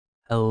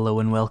Hello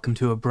and welcome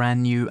to a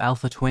brand new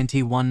Alpha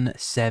 21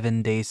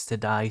 7 Days to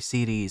Die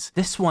series.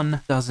 This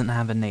one doesn't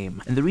have a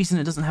name, and the reason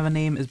it doesn't have a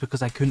name is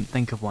because I couldn't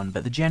think of one,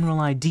 but the general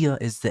idea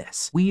is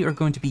this. We are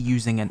going to be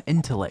using an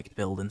Intellect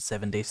build in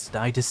 7 Days to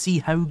Die to see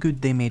how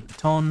good they made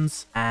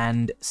batons,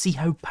 and see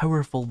how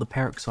powerful the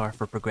perks are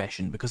for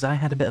progression, because I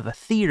had a bit of a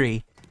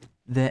theory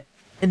that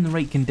in the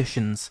right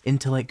conditions,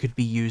 Intellect could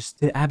be used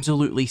to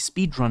absolutely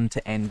speedrun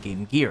to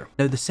endgame gear.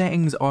 Now the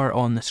settings are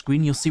on the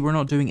screen. You'll see we're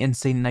not doing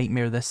Insane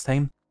Nightmare this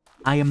time.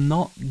 I am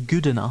not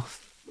good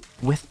enough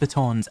with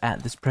batons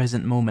at this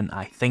present moment,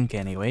 I think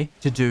anyway,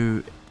 to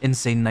do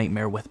Insane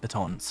Nightmare with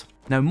batons.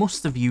 Now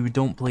most of you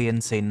don't play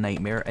Insane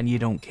Nightmare and you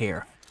don't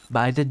care,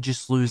 but I did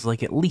just lose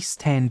like at least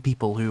 10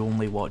 people who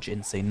only watch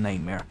Insane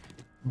Nightmare.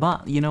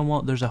 But you know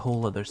what, there's a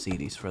whole other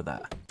series for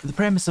that. The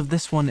premise of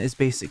this one is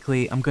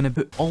basically I'm going to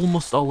put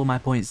almost all of my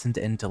points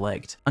into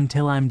Intellect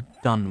until I'm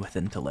done with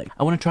Intellect.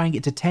 I want to try and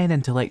get to 10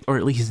 Intellect, or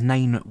at least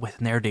 9 with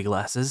nerdy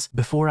glasses,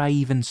 before I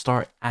even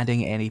start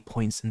adding any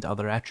points into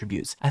other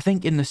attributes. I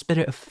think in the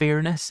spirit of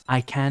fairness, I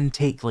can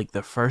take like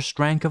the first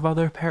rank of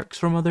other perks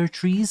from other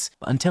trees,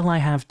 but until I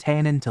have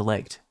 10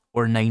 Intellect,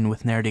 or 9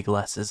 with nerdy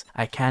glasses,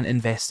 I can't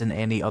invest in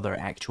any other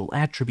actual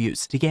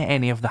attributes to get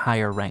any of the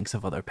higher ranks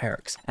of other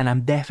perks, and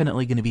I'm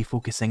definitely going to be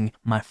focusing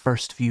my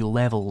first few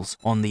levels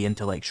on the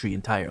Intellect tree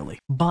entirely.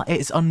 But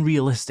it's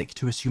unrealistic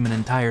to assume an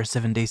entire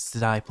 7 Days to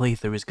Die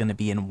playthrough is going to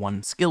be in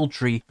one skill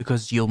tree,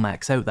 because you'll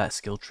max out that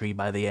skill tree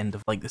by the end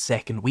of like the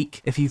second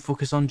week if you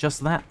focus on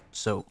just that,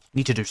 so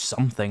need to do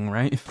something,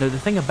 right? Now the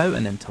thing about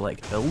an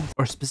Intellect build,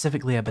 or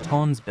specifically a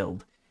batons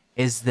build,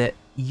 is that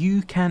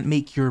you can't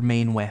make your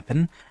main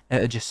weapon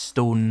out of just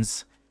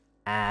stones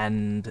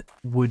and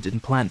wood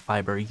and plant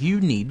fiber.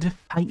 You need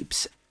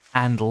pipes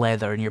and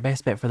leather, and your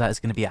best bet for that is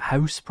going to be a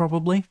house,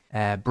 probably.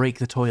 Break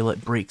the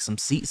toilet, break some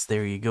seats,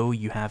 there you go,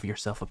 you have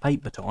yourself a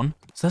pipe baton.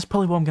 So that's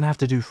probably what I'm going to have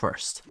to do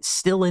first. It's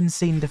still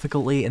insane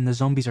difficulty, and the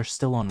zombies are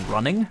still on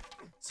running,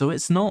 so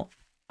it's not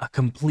a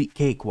complete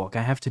cakewalk.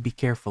 I have to be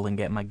careful and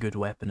get my good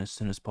weapon as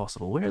soon as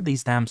possible. Where are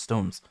these damn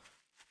stones?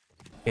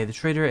 Okay, the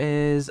trader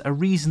is a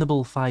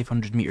reasonable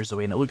 500 meters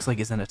away, and it looks like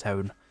it's in a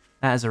town.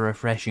 That is a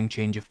refreshing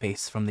change of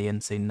pace from the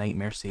Insane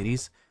Nightmare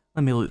series.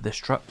 Let me loot this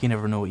truck, you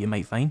never know what you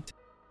might find.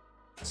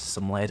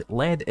 Some lead.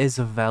 Lead is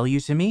of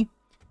value to me,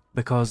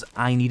 because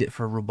I need it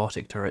for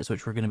robotic turrets,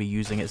 which we're going to be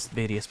using at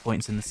various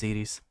points in the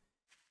series.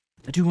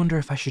 I do wonder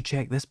if I should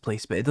check this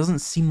place, but it doesn't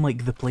seem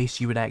like the place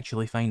you would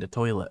actually find a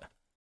toilet.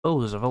 Oh,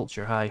 there's a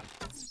vulture, hi.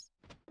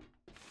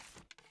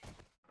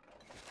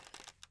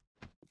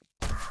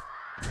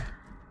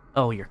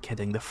 Oh, you're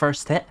kidding. The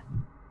first hit?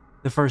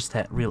 The first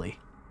hit, really.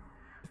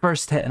 The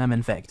first hit and I'm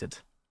infected.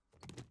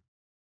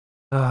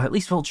 At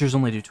least vultures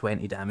only do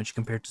 20 damage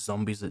compared to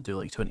zombies that do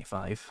like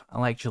 25.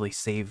 I'll actually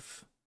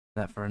save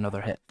that for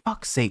another hit.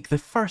 Fuck's sake, the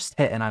first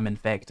hit and I'm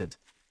infected.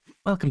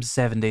 Welcome to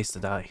 7 Days to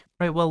Die.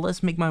 Right, well,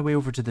 let's make my way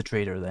over to the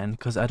trader then,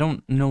 because I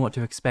don't know what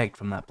to expect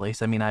from that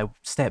place. I mean, I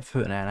stepped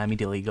foot in it and I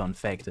immediately got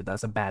infected.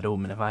 That's a bad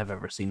omen if I've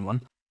ever seen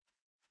one.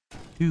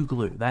 2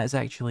 glue. That is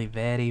actually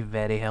very,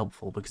 very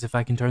helpful, because if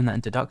I can turn that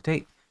into duct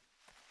tape,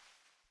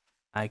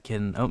 I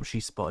can... Oh, she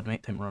spotted me.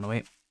 Time to run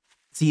away.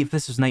 See, if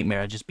this was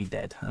Nightmare, I'd just be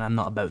dead, and I'm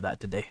not about that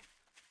today.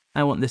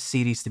 I want this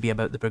series to be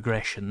about the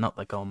progression, not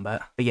the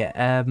combat. But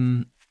yeah,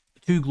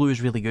 2 glue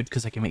is really good,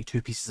 because I can make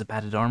 2 pieces of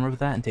padded armor with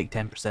that and take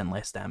 10%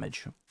 less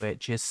damage,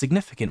 which is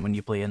significant when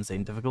you play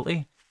Insane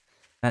difficulty.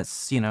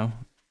 That's, you know,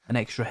 an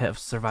extra hit of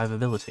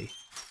survivability.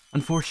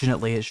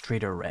 Unfortunately, it's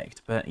trader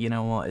wrecked, but you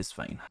know what, it's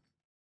fine.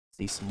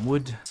 See some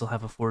wood. Still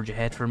have a forge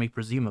ahead for me,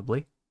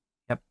 presumably.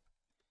 Yep.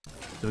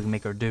 So we can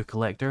make our dew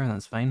collector, and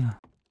that's fine.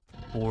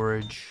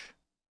 Forge.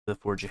 The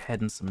forge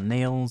ahead and some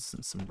nails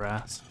and some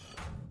brass.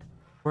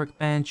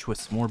 Workbench with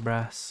some more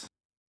brass.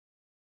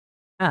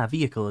 Ah,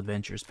 vehicle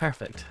adventures.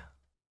 Perfect.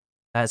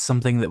 That's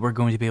something that we're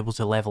going to be able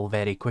to level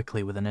very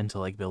quickly with an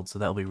Intellect build, so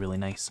that'll be really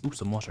nice. Ooh,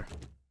 some water.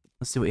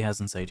 Let's see what he has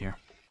inside here.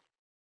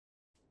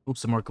 Ooh,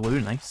 some more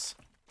glue. Nice.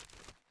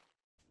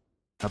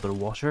 Another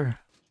water.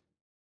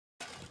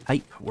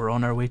 Pipe. We're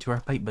on our way to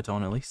our pipe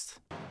baton, at least.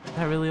 Is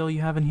that really all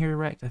you have in here,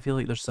 Wrecked? I feel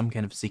like there's some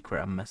kind of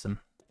secret I'm missing.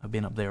 I've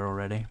been up there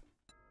already.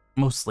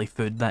 Mostly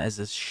food, that is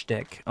his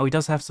shtick. Oh, he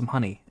does have some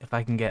honey. If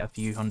I can get a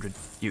few hundred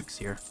dukes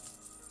here,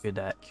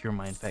 could cure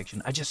my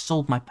infection. I just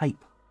sold my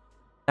pipe.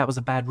 That was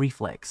a bad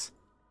reflex.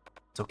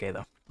 It's okay,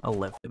 though. I'll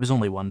live. It was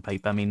only 1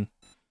 pipe. I mean,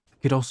 I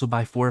could also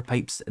buy 4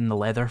 pipes in the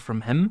leather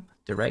from him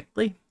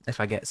directly, if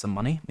I get some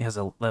money. He has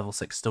a level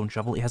 6 stone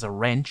shovel. He has a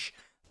wrench.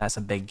 That's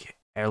a big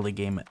early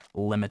game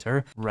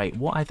limiter. Right,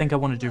 what I think I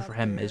want to do for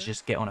him is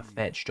just get on a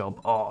fetch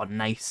job. Oh,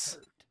 nice.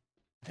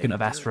 Couldn't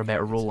have asked for a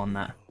better roll on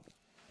that.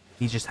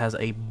 He just has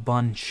a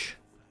bunch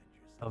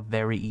of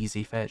very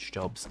easy fetch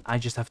jobs. I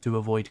just have to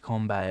avoid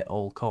combat at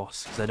all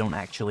costs, because I don't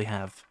actually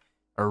have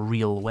a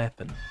real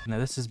weapon. Now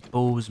this is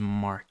Bo's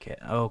Market.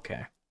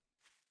 Okay.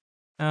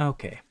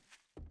 Okay.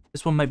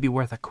 This one might be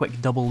worth a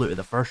quick double loot at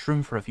the first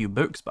room for a few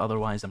books, but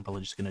otherwise I'm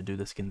probably just going to do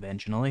this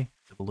conventionally.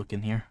 Have a look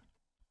in here.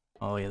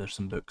 Oh yeah, there's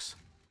some books.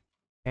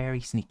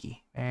 Very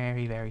sneaky.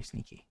 Very, very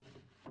sneaky.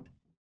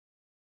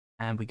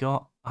 And we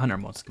got a hunter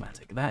mod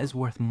schematic. That is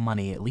worth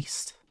money at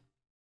least.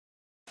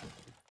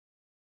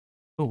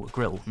 Oh, a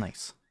grill,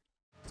 nice.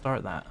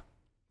 Start that.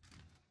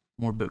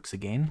 More books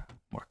again,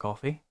 more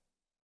coffee.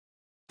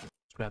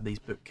 Let's grab these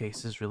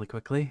bookcases really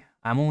quickly.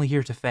 I'm only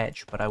here to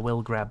fetch, but I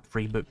will grab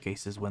free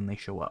bookcases when they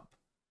show up.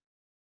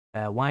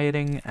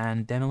 Wiring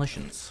and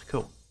demolitions,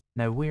 cool.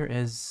 Now where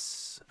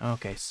is...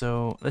 okay,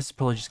 so this is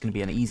probably just going to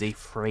be an easy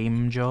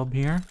frame job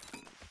here.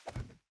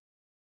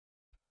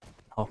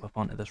 Hop up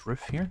onto this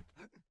roof here.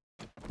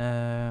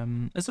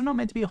 Is there not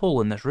meant to be a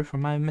hole in this roof, or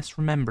am I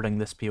misremembering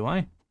this POI?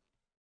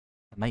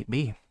 It might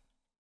be.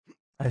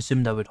 I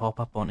assumed I would hop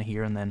up onto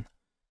here and then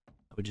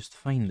I would just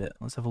find it.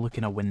 Let's have a look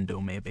in a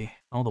window, maybe.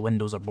 All the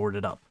windows are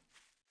boarded up.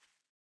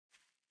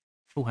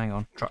 Oh, hang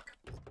on. Truck.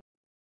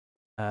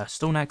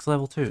 Stone axe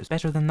level 2. It's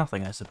better than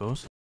nothing, I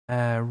suppose.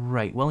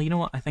 Right. Well, you know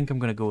what? I think I'm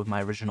going to go with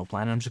my original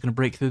plan, and I'm just going to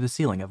break through the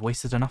ceiling. I've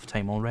wasted enough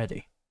time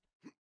already.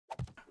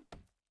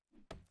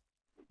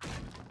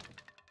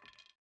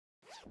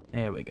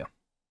 There we go.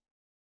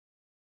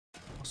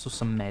 Also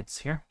some meds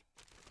here.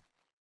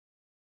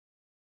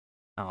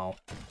 Oh,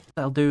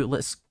 that'll do.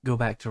 Let's go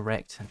back to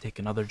Rect and take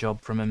another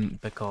job from him,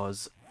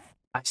 because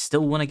I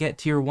still want to get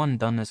tier 1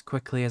 done as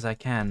quickly as I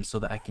can so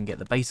that I can get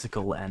the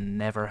bicycle and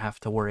never have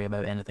to worry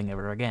about anything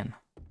ever again.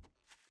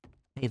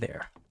 Hey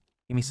there.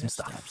 Give me some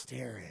stuff. Stop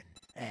staring,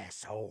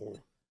 asshole.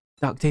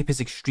 Duct tape is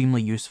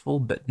extremely useful,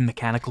 but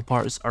mechanical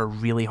parts are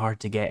really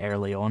hard to get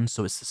early on,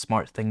 so it's the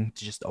smart thing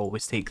to just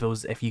always take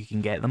those if you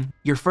can get them.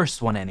 Your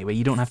first one anyway,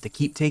 you don't have to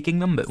keep taking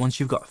them, but once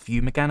you've got a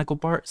few mechanical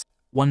parts,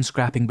 one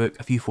scrapping book,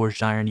 a few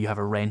forged iron, you have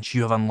a wrench,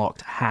 you have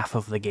unlocked half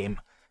of the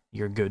game.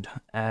 You're good.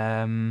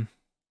 Can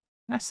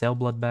I sell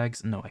blood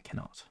bags? No, I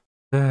cannot.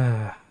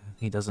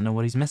 He doesn't know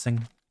what he's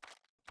missing.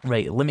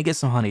 Right, let me get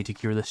some honey to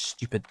cure this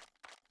stupid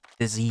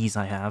disease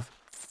I have.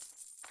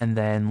 And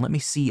then let me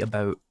see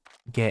about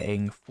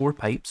getting 4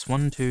 pipes,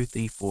 1, 2,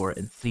 3, 4,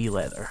 and 3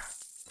 leather.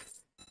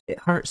 It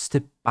hurts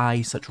to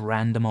buy such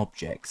random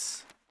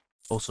objects.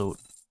 Also,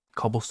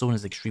 cobblestone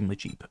is extremely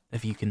cheap.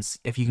 If you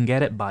can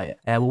get it, buy it.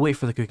 We'll wait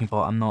for the cooking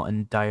pot. I'm not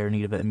in dire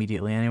need of it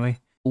immediately anyway.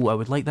 Oh, I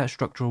would like that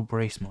structural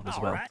brace mod as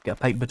well. Get a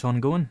pipe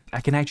baton going.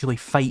 I can actually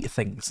fight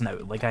things now.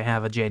 Like, I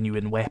have a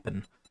genuine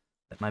weapon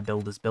that my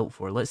build is built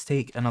for. Let's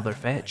take another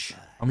fetch.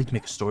 I'll need to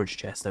make a storage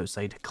chest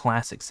outside.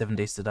 Classic 7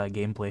 Days to Die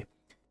gameplay.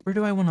 Where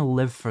do I want to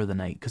live for the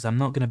night? Because I'm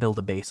not going to build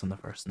a base on the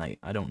first night.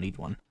 I don't need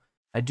one.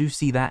 I do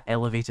see that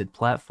elevated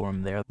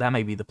platform there. That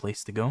might be the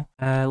place to go.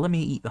 Let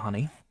me eat the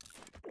honey.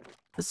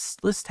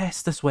 Let's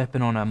test this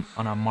weapon on a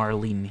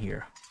Marlene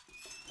here.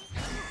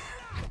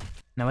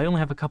 Now I only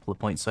have a couple of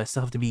points, so I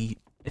still have to be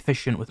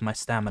efficient with my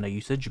stamina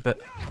usage,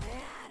 but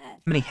how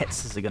many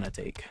hits is it going to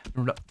take?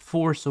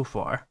 4 so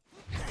far.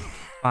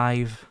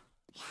 5,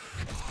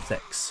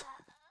 6.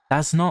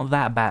 That's not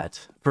that bad.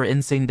 For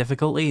insane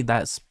difficulty,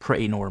 that's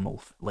pretty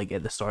normal, like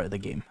at the start of the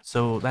game.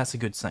 So that's a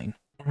good sign.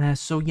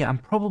 So yeah, I'm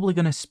probably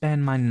going to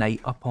spend my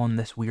night up on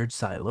this weird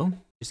silo.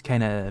 Just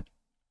kind of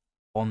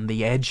on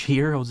the edge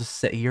here. I'll just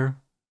sit here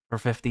for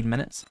 15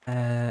 minutes.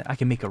 I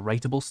can make a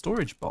writable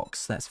storage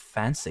box. That's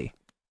fancy.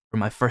 For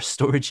my first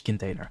storage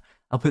container.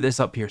 I'll put this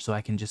up here so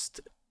I can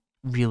just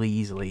really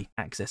easily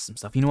access some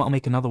stuff. You know what? I'll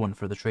make another one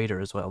for the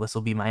trader as well. This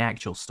will be my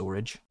actual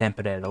storage,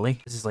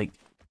 temporarily. This is like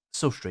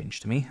so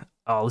strange to me.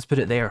 Oh, let's put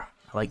it there.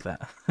 I like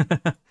that.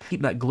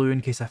 Keep that glue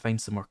in case I find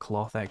some more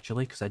cloth,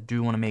 actually, because I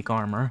do want to make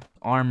armor.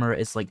 Armor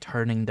is like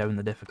turning down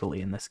the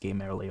difficulty in this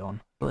game early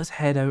on. But let's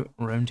head out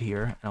around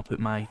here, and I'll put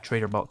my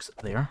trader box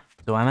there.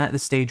 So I'm at the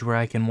stage where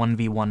I can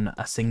 1v1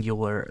 a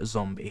singular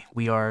zombie.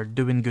 We are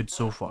doing good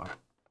so far.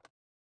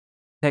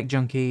 Tech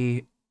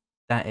Junkie,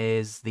 that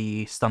is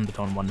the stun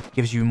baton one.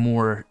 Gives you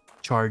more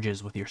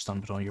charges with your stun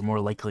baton. You're more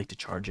likely to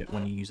charge it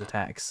when you use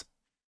attacks.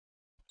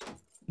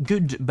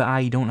 Good, but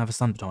I don't have a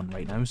stun baton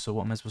right now, so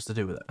what am I supposed to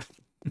do with it?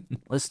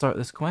 Let's start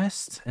this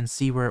quest and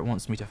see where it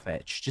wants me to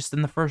fetch. Just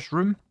in the first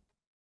room,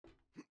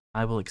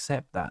 I will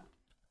accept that.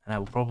 And I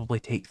will probably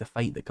take the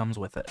fight that comes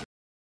with it.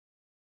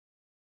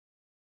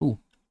 Ooh,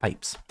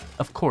 pipes.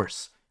 Of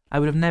course. I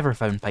would have never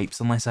found pipes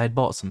unless I had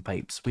bought some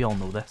pipes. We all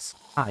know this.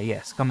 Ah,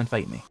 yes, come and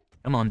fight me.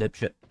 Come on,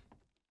 dipshit.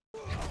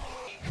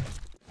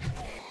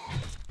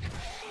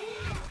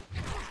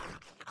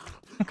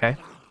 Okay,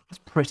 that's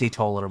pretty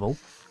tolerable.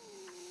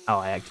 Oh,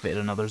 I activated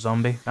another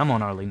zombie. Come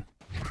on, Arlene.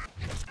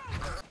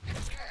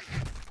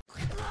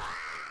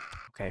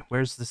 Okay,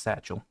 where's the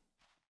satchel?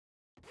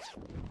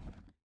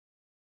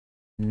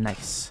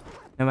 Nice.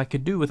 Now I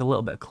could do with a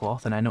little bit of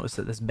cloth, and I noticed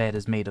that this bed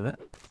is made of it.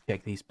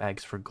 Check these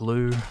bags for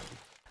glue.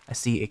 I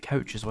see a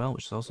couch as well,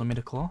 which is also made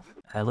of cloth.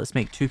 Let's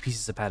make 2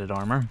 pieces of padded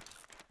armor.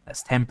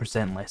 That's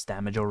 10% less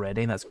damage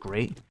already, that's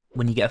great.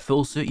 When you get a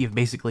full suit, you've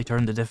basically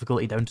turned the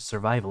difficulty down to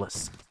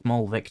Survivalist.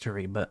 Small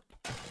victory, but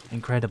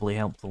incredibly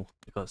helpful,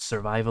 because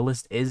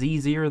Survivalist is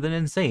easier than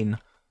Insane.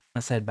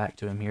 Let's head back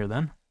to him here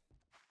then.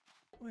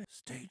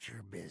 State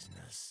your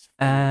business.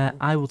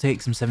 I will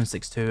take some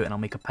 7.62 and I'll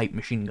make a pipe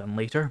machine gun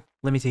later.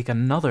 Let me take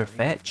another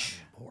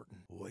fetch.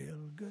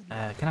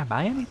 Can I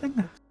buy anything?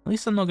 At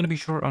least I'm not going to be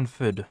short on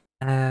food.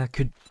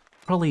 Could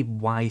Probably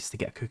wise to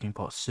get a cooking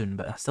pot soon,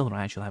 but I still don't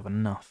actually have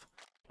enough.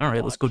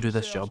 Alright, let's go do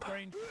this job.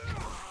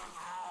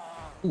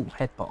 Ooh,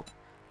 head pop.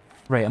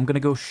 Right, I'm gonna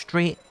go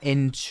straight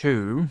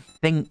into...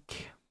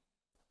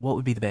 What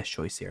would be the best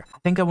choice here? I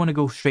think I want to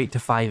go straight to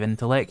 5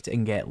 intellect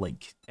and get,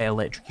 like,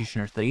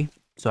 electrocutioner 3.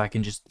 So I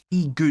can just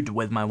be good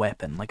with my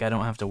weapon. Like, I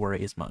don't have to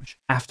worry as much.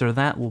 After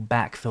that, we'll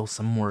backfill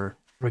some more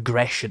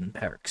regression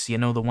perks. You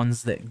know, the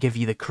ones that give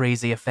you the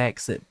crazy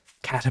effects that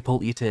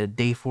catapult you to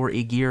day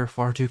 40 gear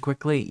far too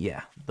quickly?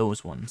 Yeah,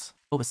 those ones.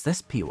 Oh, it's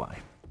this PY.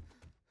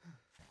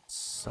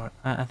 Sorry,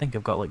 I think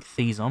I've got like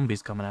 3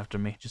 zombies coming after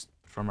me just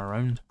from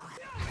around.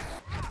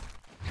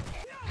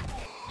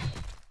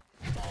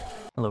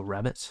 Hello,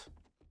 rabbits.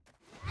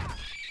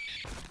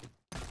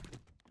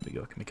 There we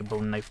go, I can make a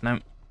bone knife now.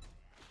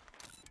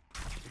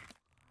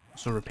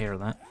 So repair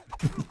that.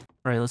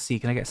 Right, let's see,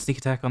 can I get a sneak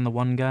attack on the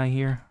one guy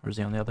here? Or is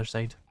he on the other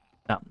side?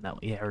 No,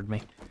 he heard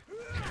me.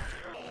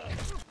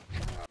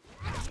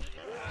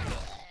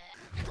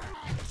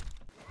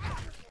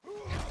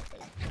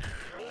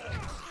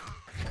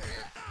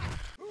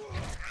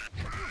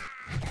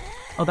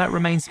 Oh, that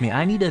reminds me,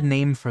 I need a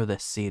name for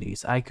this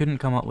series. I couldn't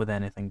come up with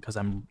anything because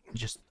I'm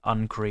just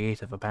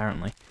uncreative,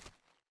 apparently.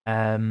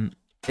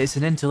 It's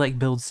an intellect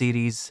build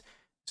series,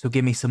 so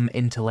give me some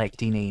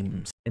intellecty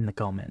names in the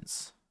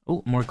comments.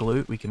 Oh, more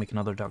glue. We can make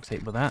another duct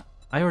tape with that.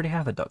 I already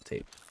have a duct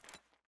tape.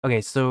 Okay,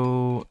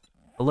 so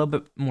a little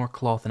bit more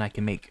cloth and I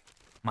can make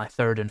my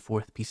 3rd and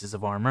 4th pieces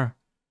of armor.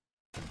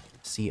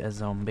 See a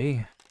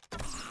zombie.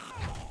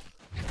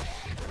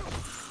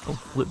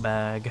 Oh, loot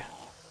bag.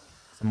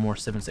 Some more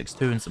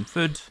 762 and some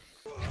food.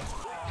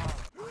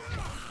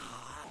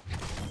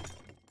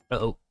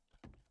 Uh-oh.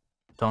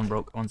 Dawn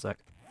broke. 1 sec.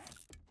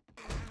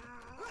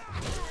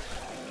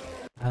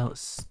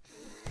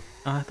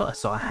 I thought I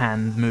saw a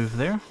hand move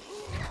there.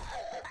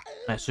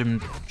 I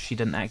assumed she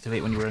didn't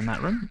activate when you were in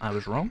that room. I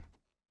was wrong.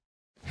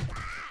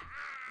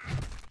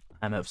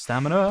 I'm out of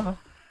stamina.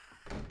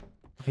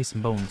 Okay,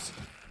 some bones.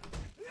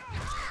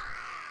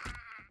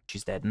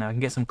 She's dead. Now I can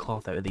get some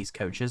cloth out of these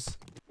couches.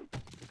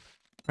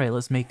 Right,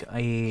 let's make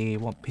a...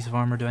 What piece of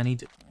armor do I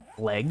need?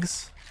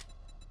 Legs.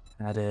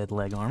 Added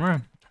leg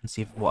armor. And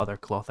see what other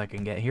cloth I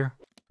can get here.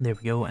 There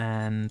we go,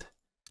 and...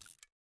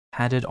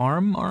 Padded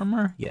arm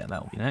armor? Yeah,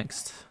 that'll be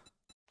next.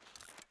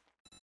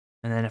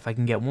 And then if I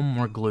can get one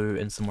more glue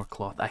and some more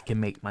cloth, I can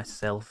make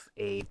myself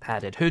a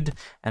padded hood,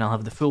 and I'll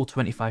have the full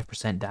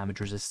 25% damage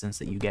resistance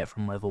that you get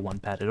from level 1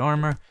 padded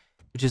armor,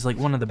 which is like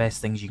one of the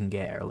best things you can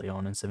get early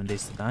on in 7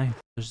 Days to Die.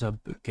 There's a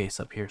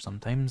bookcase up here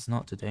sometimes,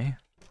 not today.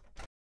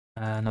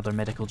 Another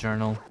medical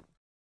journal.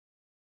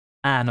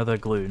 Another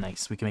glue,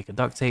 nice. We can make a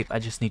duct tape. I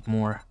just need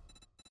more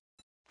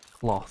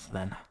cloth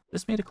then.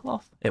 This made a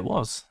cloth? It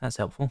was. That's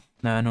helpful.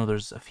 Now I know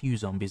there's a few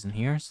zombies in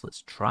here, so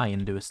let's try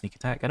and do a sneak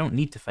attack. I don't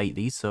need to fight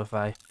these, so if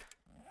I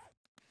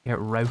get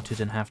routed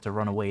and have to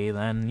run away,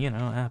 then, you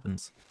know, it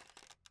happens.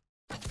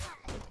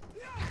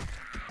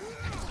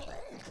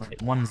 Right,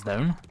 one's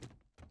down.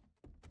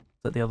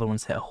 Let the other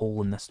ones hit a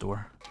hole in this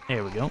door.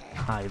 There we go.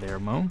 Hi there,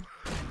 Mo.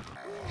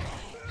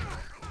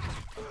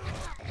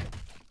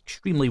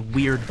 Extremely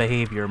weird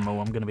behavior,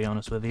 Mo, I'm gonna be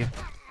honest with you.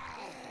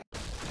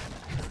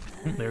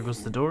 There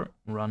goes the door.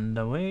 Run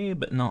away,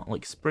 but not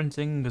like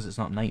sprinting, because it's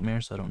not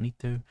Nightmare, so I don't need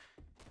to.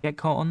 Get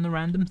caught on the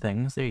random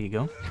things. There you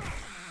go.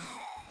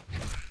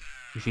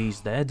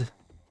 She's dead.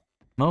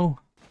 Mo.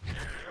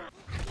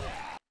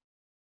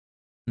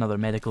 Another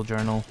medical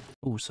journal.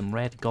 Oh, some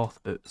red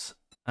goth boots.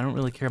 I don't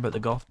really care about the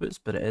goth boots,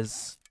 but it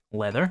is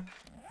leather.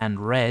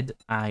 And red,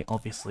 I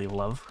obviously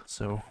love,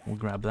 so we'll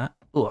grab that.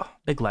 Ugh,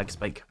 big lag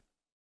spike.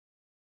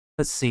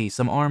 Let's see,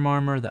 some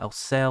armor that I'll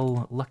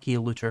sell. Lucky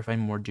looter,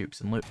 find more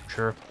dukes and loot,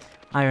 sure.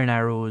 Iron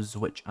arrows,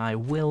 which I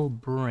will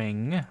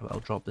bring. I'll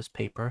drop this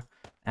paper.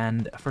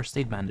 And a first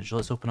aid bandage.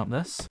 Let's open up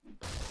this.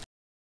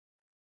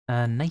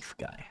 A knife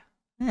guy.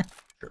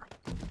 Sure.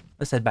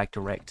 Let's head back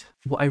to Rect.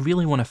 What I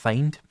really want to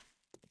find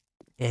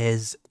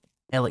is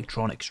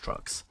electronics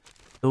trucks.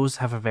 Those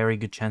have a very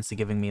good chance of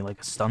giving me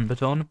like a stun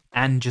baton,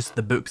 and just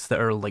the books that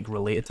are like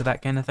related to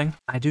that kind of thing.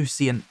 I do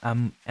see an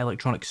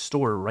electronics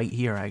store right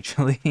here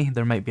actually.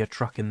 There might be a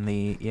truck in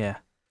the, yeah.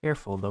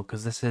 Careful though,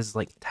 because this is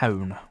like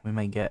town. We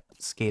might get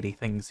scary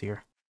things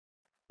here.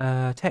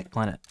 Tech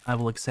planet. I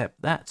will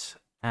accept that,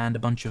 and a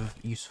bunch of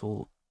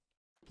useful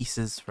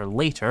pieces for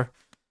later.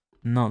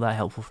 Not that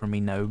helpful for me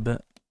now,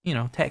 but you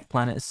know, tech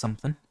planet is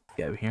something.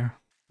 Get out here.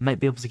 Might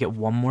be able to get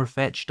one more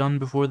fetch done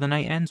before the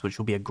night ends, which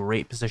will be a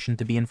great position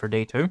to be in for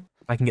day 2.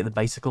 If I can get the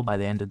bicycle by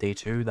the end of day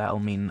 2, that'll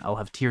mean I'll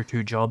have tier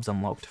 2 jobs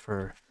unlocked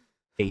for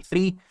day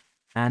 3,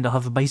 and I'll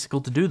have a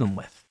bicycle to do them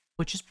with,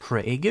 which is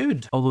pretty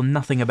good. Although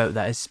nothing about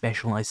that is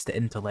specialized to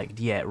intellect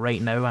yet. Right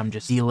now I'm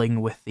just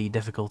dealing with the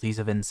difficulties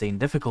of insane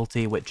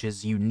difficulty, which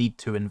is you need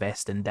to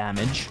invest in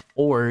damage,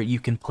 or you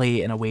can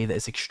play in a way that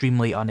is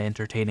extremely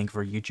unentertaining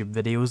for YouTube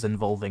videos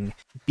involving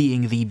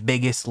being the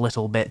biggest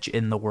little bitch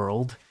in the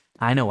world.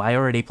 I know, I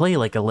already play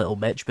like a little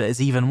bitch, but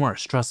it's even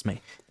worse, trust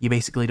me. You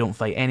basically don't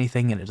fight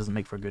anything and it doesn't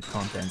make for good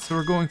content. So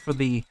we're going for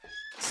the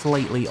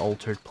slightly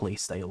altered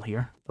playstyle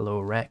here.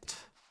 Hello, Rect.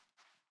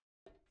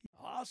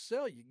 I'll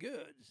sell you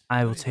goods.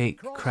 I will But if you take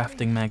cross me, crafting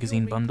you'll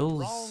magazine meet the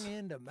bundles. wrong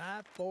end of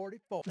my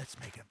 44. Let's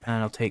make a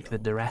And I'll pact, take the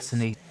you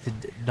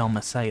deracinated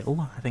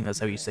domicile. I think that's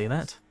how you say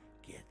that.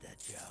 Get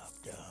the job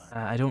done.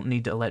 I don't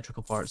need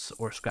electrical parts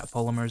or scrap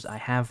polymers. I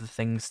have the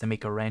things to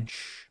make a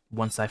wrench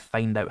once I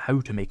find out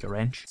how to make a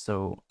wrench,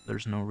 so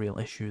there's no real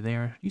issue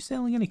there. Are you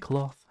selling any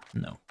cloth?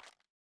 No.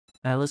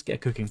 Let's get a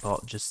cooking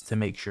pot just to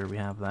make sure we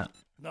have that.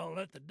 Don't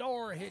let the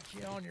door hit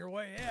you on your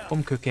way out.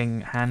 Home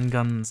cooking,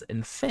 handguns,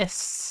 and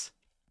fists.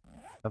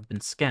 I've been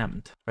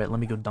scammed. Right, let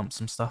me go dump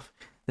some stuff.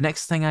 The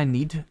next thing I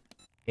need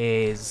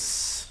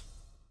is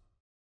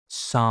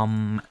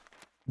some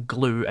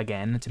glue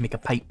again to make a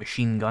pipe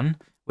machine gun,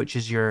 which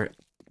is your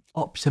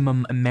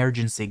optimum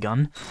emergency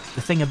gun.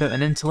 The thing about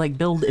an Intellect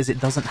build is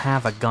it doesn't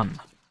have a gun.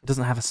 It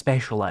doesn't have a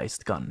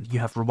specialized gun. You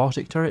have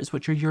robotic turrets,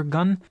 which are your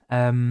gun,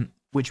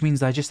 which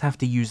means I just have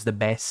to use the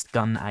best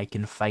gun I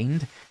can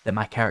find that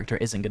my character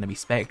isn't going to be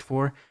spec'd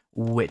for,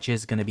 which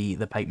is going to be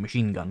the pipe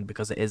machine gun,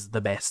 because it is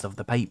the best of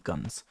the pipe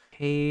guns.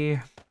 Okay,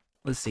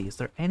 let's see, is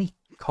there any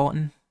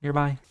cotton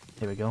nearby?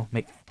 There we go,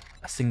 make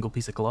a single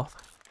piece of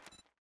cloth,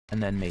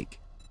 and then make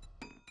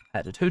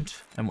padded hood,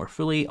 and we're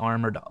fully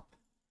armored up.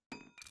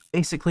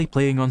 Basically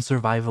playing on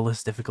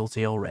survivalist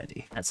difficulty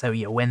already. That's how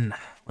you win.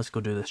 Let's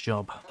go do this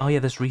job. Oh yeah,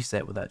 this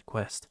reset with that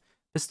quest.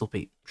 Pistol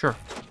Pete, sure.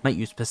 Might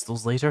use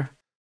pistols later.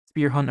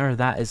 Spear Hunter,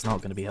 that is not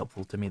going to be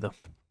helpful to me though.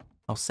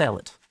 I'll sell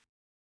it.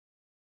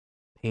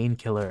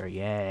 Painkiller,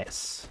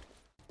 yes.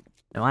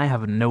 Now I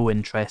have no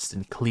interest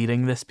in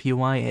clearing this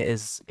POI. It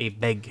is a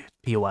big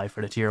POI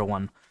for the tier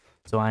 1.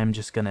 So I'm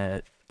just going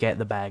to get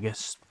the bag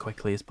as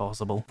quickly as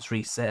possible. Let's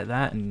reset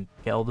that and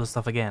get all this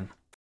stuff again.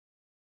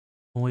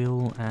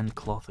 Oil and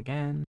cloth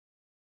again.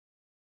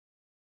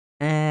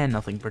 And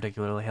nothing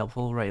particularly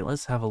helpful. Right,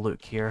 let's have a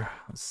look here.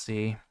 Let's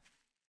see.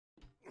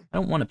 I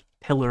don't want to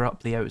pillar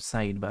up the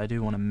outside, but I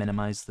do want to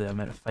minimize the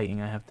amount of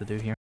fighting I have to do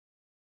here.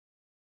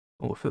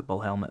 Oh, a football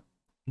helmet.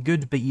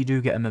 Good, but you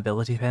do get a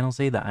mobility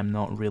penalty that I'm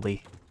not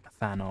really a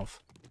fan of.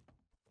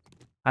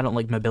 I don't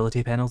like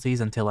mobility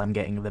penalties until I'm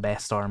getting the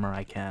best armor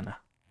I can.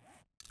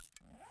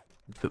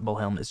 Football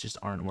helmets just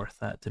aren't worth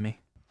that to me.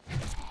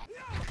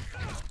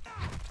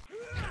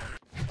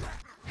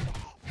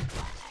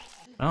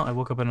 Oh, I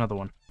woke up another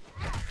one.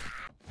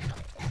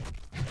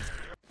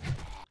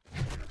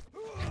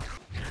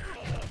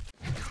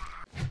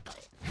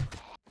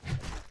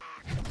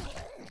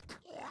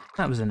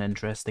 That was an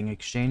interesting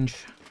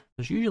exchange.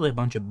 There's usually a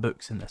bunch of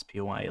books in this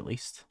POI at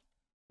least.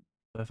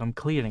 So if I'm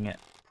clearing it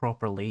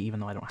properly, even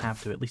though I don't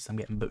have to, at least I'm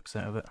getting books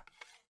out of it.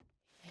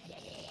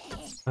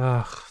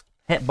 Ugh.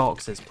 Hit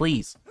boxes,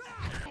 please.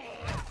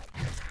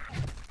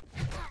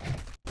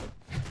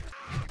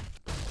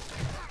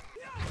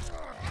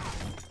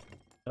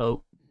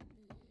 Oh.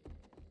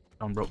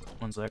 I'm broke.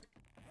 One sec.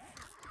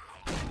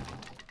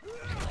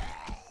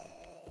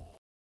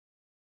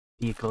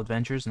 Vehicle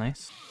adventures,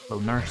 nice. Oh,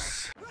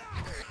 nurse.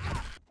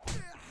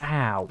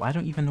 Ow, I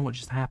don't even know what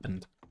just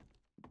happened.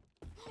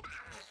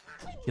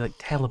 He like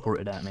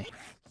teleported at me.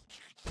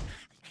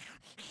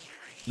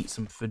 Eat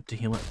some food to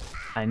heal it.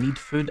 I need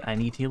food, I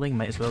need healing,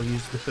 might as well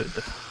use the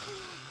food.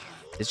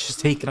 It's just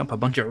taking up a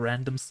bunch of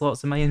random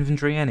slots in my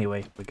inventory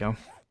anyway. Here we go.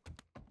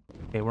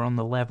 Okay, we're on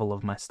the level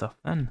of my stuff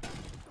then.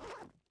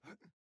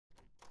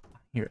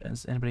 Here it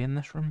is. Anybody in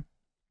this room?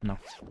 No.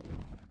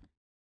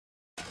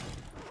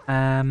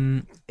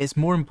 It's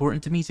more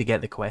important to me to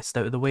get the quest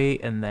out of the way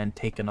and then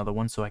take another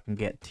one so I can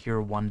get tier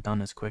 1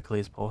 done as quickly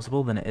as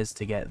possible than it is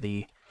to get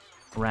the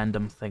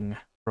random thing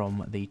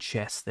from the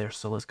chest there.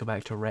 So let's go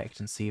back to Rect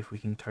and see if we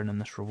can turn in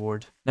this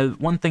reward. Now,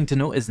 one thing to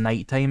note is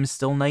nighttime is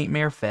still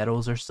nightmare,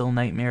 Pharaohs are still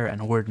nightmare,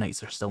 and Horde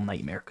nights are still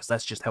nightmare, because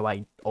that's just how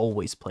I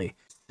always play.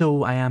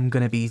 So I am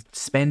going to be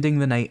spending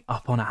the night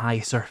up on a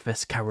high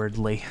surface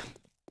cowardly,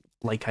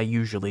 like I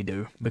usually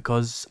do,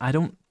 because I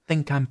don't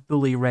think I'm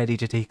fully ready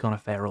to take on a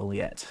feral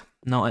yet.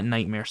 Not at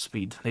nightmare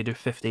speed. They do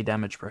 50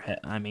 damage per hit.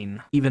 I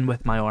mean, even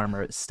with my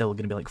armor, it's still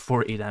going to be like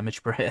 40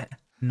 damage per hit.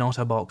 Not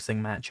a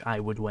boxing match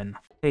I would win.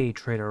 Hey,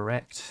 Trader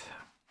Rect.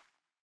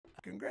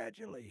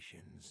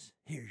 Congratulations.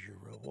 Here's your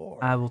reward.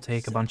 I will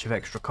take a bunch of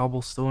extra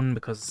cobblestone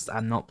because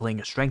I'm not playing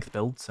a strength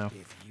build, so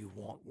If you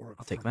want work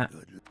I'll take for that.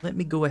 good, Let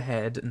me go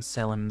ahead and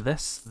sell him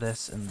this,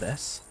 this, and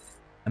this,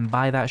 and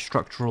buy that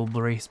structural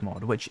brace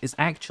mod, which is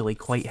actually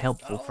quite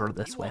helpful for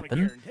this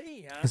weapon,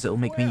 because it'll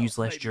make me use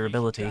less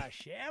durability,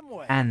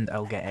 and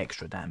I'll get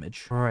extra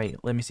damage. Right,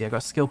 let me see, I got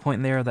a skill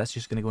point there, that's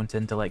just going to go into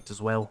Intellect as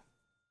well,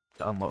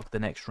 to unlock the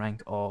next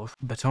rank of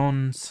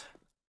batons.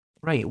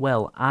 Right,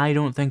 well, I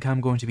don't think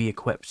I'm going to be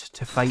equipped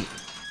to fight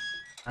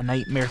a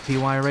nightmare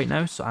PY right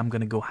now, so I'm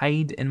going to go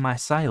hide in my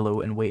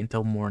silo and wait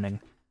until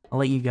morning. I'll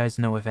let you guys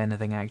know if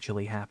anything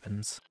actually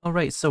happens.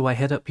 Alright, so I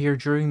hid up here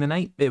during the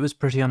night. It was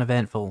pretty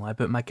uneventful. I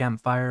put my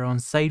campfire on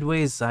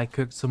sideways, I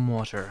cooked some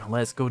water.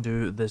 Let's go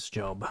do this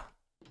job.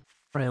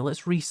 Right,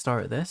 let's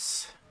restart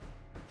this.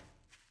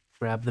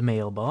 Grab the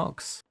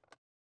mailbox.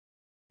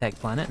 Tech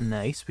planet,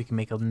 nice. We can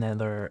make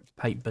another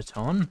pipe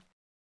baton.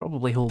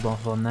 Probably hold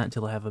off on that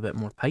till I have a bit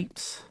more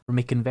pipes. We're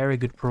making very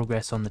good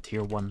progress on the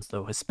tier 1s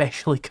though,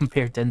 especially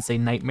compared to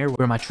Insane Nightmare,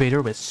 where my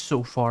trader was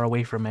so far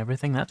away from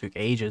everything. That took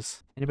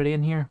ages. Anybody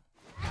in here?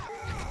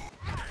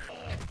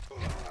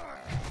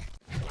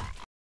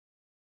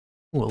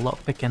 Oh, a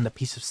lockpick and a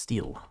piece of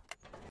steel.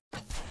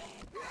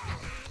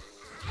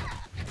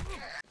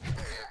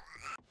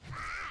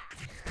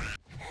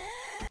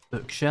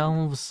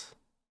 Bookshelves.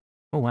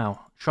 Oh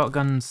wow.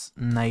 Shotguns,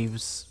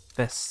 knives,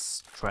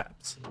 fists,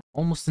 traps.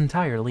 Almost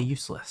entirely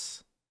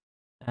useless.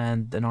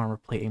 And an armor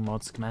plating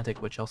mod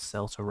schematic, which I'll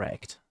sell to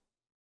Wrecked.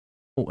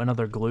 Oh,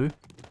 another glue.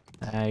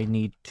 I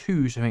need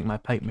 2 to make my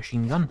pipe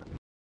machine gun.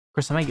 Of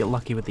course, I might get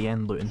lucky with the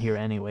end loot in here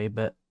anyway,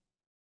 but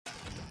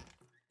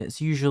it's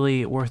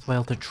usually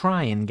worthwhile to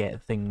try and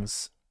get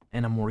things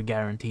in a more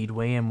guaranteed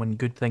way, and when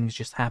good things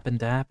just happen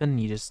to happen,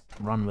 you just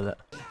run with it.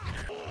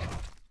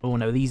 Oh,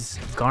 now these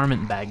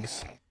garment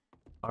bags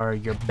are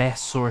your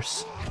best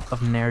source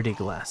of nerdy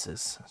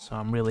glasses, so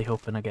I'm really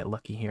hoping I get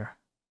lucky here.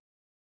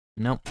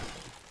 Nope.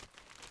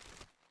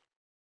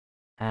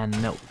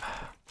 And nope.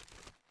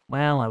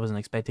 Well, I wasn't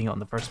expecting it on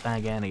the first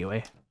bag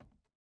anyway.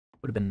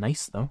 Would have been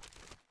nice though.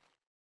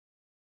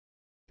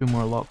 2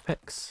 more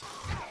lockpicks.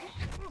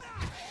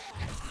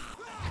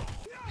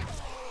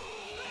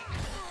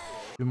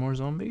 2 more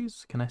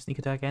zombies. Can I sneak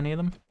attack any of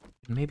them?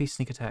 Maybe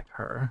sneak attack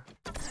her.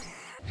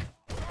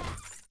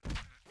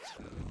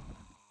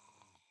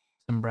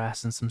 Some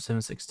brass and some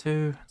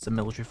 762. Some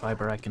military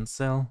fiber I can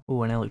sell.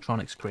 Oh, an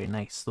electronics crate.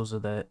 Nice. Those are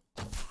the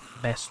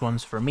best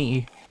ones for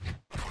me.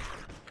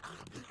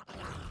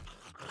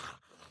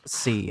 Let's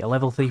see, a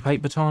level 3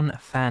 pipe baton,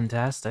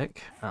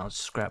 fantastic. I'll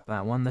just scrap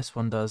that one. This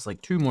one does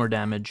like 2 more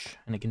damage,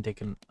 and it can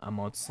take a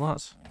mod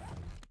slot.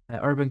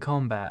 Urban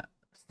combat,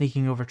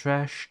 sneaking over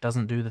trash,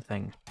 doesn't do the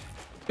thing.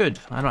 Good,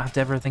 I don't have to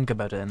ever think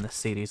about it in this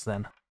series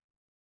then.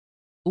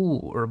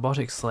 Ooh,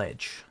 robotic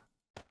sledge.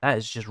 That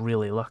is just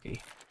really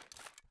lucky.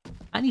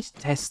 I need to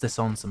test this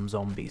on some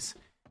zombies,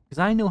 because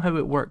I know how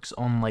it works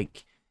on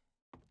like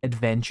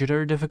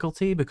adventurer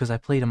difficulty, because I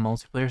played a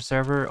multiplayer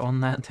server on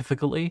that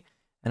difficulty,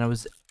 and I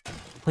was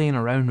playing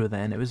around with it,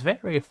 and it was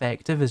very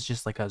effective as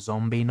just like a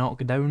zombie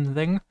knockdown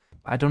thing.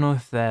 I don't know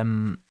if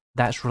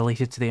that's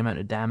related to the amount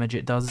of damage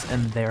it does,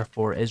 and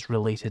therefore is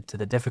related to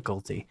the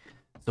difficulty.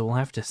 So we'll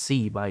have to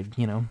see by,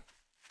 you know,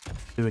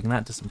 doing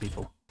that to some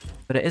people.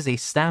 But it is a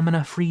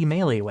stamina-free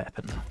melee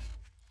weapon.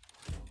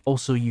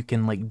 Also, you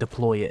can like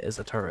deploy it as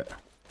a turret,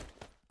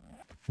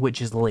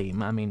 which is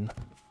lame. I mean,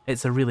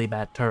 it's a really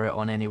bad turret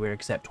on anywhere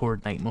except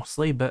Horde Night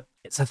mostly, but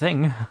it's a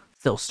thing.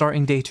 Still,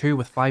 starting day 2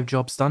 with 5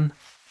 jobs done.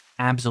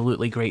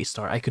 Absolutely great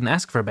start. I couldn't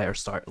ask for a better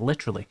start,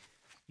 literally.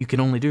 You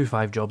can only do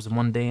 5 jobs in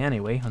one day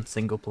anyway on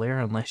single player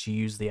unless you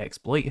use the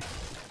exploit,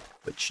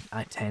 which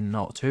I tend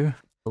not to.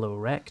 Hello,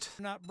 Wrecked.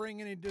 Not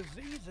bring any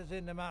diseases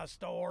into my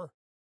store.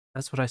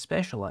 That's what I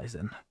specialize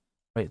in.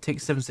 Right, it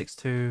takes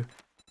 762,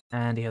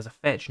 and he has a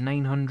fetch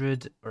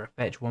 900 or a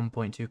fetch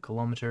 1.2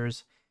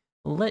 kilometers.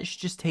 Let's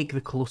just take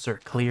the closer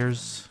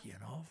clears.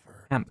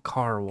 Camp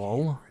car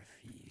wall.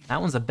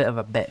 That one's a bit of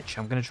a bitch.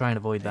 I'm going to try and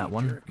avoid that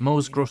one.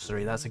 Moe's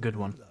Grocery, that's a good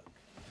one.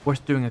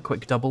 Worth doing a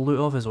quick double loot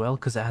of as well,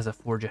 because it has a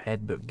Forge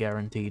Ahead book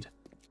guaranteed.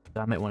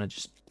 So I might want to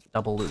just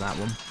double loot that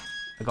one.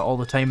 I got all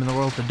the time in the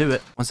world to do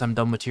it. Once I'm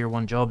done with tier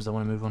 1 jobs, I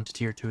want to move on to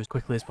tier 2 as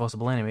quickly as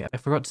possible anyway. I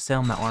forgot to sell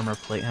him that armor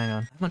plate, hang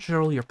on. How much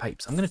are all your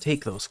pipes? I'm going to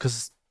take those,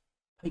 because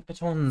pipe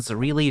batons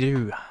really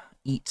do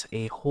eat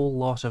a whole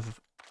lot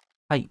of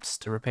pipes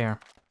to repair.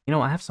 You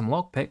know, I have some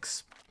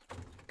lockpicks.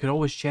 Could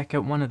always check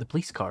out one of the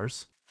police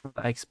cars. Not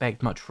that I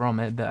expect much from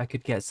it, but I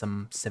could get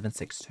some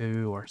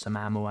 762 or some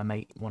ammo I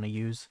might want to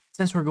use.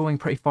 Since we're going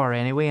pretty far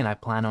anyway, and I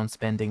plan on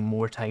spending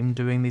more time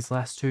doing these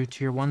last 2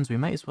 tier 1s, we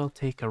might as well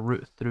take a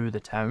route through the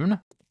town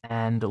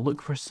and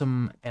look for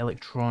some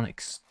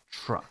electronics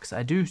trucks.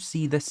 I do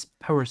see this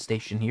power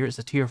station here. It's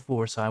a tier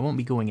 4, so I won't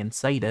be going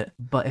inside it,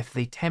 but if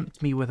they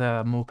tempt me with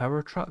a Mo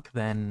power truck,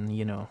 then,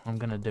 you know, I'm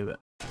gonna do it.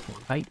 More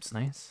pipes,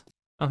 nice.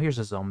 Oh, here's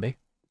a zombie.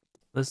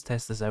 Let's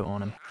test this out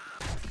on him.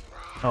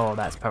 Oh,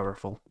 that's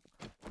powerful.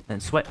 Then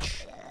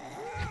switch.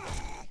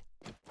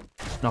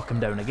 Knock him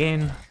down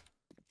again.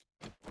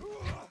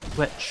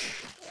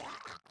 Switch.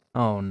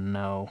 Oh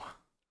no.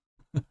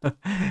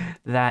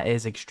 That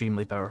is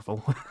extremely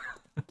powerful.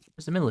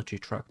 There's a military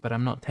truck, but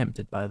I'm not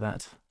tempted by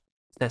that.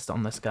 Let's test it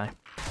on this guy.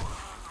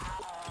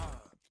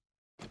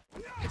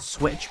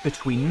 Switch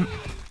between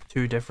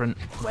 2 different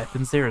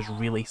weapons there is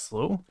really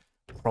slow.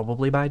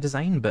 Probably by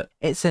design, but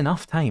it's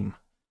enough time.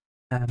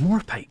 More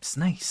pipes,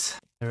 nice.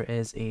 There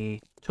is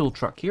a tool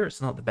truck here. It's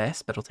not the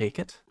best, but I'll take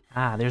it.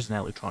 Ah, there's an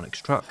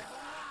electronics truck.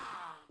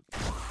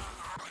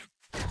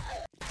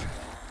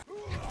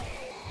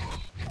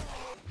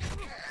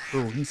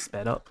 Oh, he's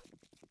sped up.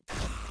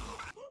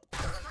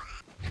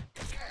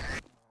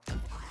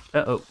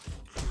 Uh-oh.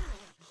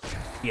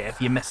 Yeah, if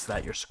you miss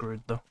that, you're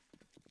screwed, though.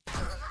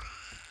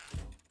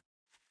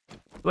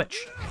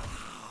 Switch.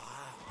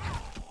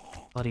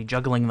 Bloody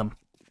juggling them.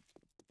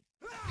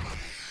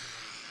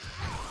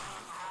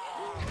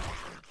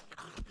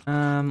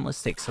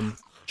 Let's take some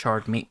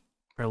charred meat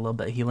for a little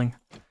bit of healing.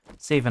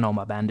 Saving all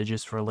my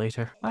bandages for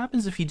later. What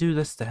happens if you do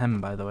this to him,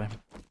 by the way?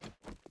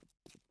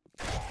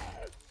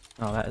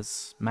 Oh, that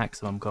is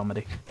maximum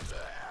comedy.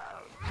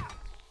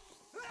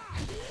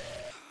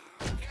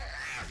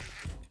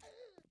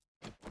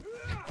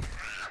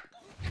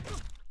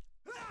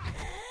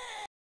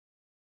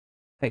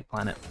 Pig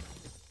planet.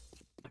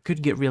 I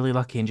could get really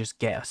lucky and just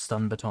get a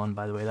stun baton,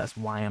 by the way. That's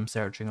why I'm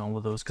searching all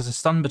of those. Because a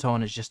stun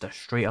baton is just a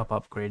straight up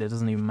upgrade. It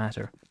doesn't even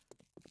matter.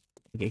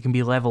 Like, it can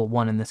be level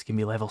 1 and this can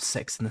be level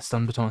 6 and the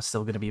stun baton is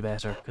still going to be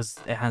better. Because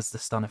it has the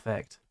stun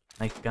effect.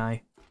 Nice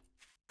guy.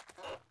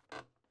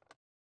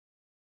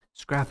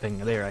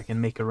 Scrapping. There, I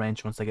can make a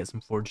wrench once I get some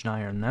forged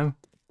iron now.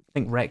 I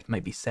think Wrecked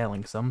might be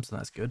selling some, so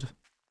that's good.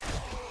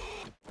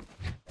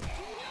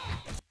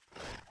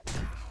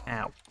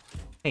 Ow.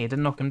 Hey, it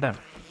didn't knock him down.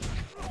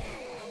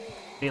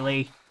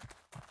 Really?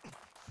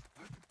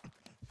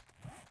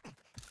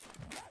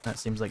 That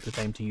seems like the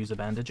time to use a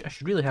bandage. I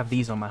should really have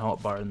these on my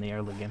hotbar in the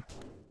early game.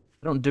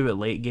 I don't do it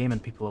late game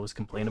and people always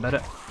complain about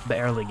it, but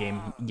early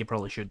game, you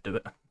probably should do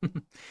it.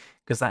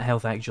 Because that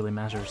health actually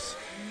matters.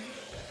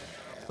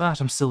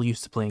 But I'm still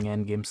used to playing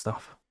endgame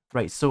stuff.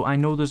 Right, so I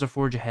know there's a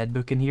Forge Ahead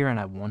book in here and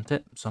I want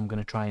it, so I'm going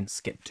to try and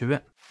skip to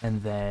it.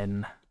 And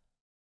then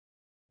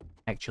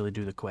actually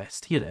do the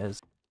quest. Here it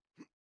is.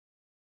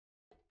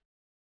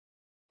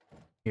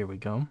 Here we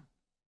go.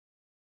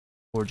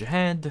 Forge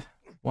Ahead.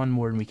 One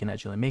more and we can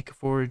actually make a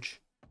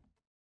forge.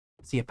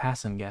 See a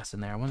passing gas in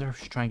there. I wonder if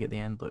we should try and get the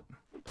end loot.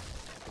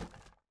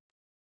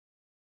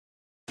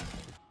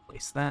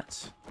 Place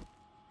that.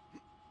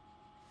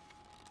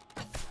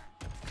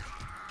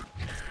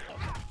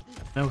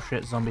 No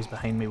shit, zombies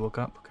behind me woke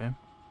up, okay.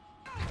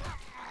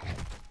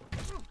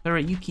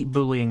 Alright, you keep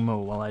bullying Mo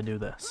while I do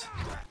this.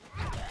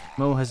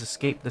 Mo has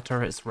escaped the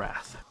turret's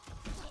wrath.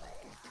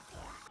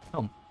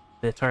 Oh,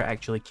 the turret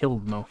actually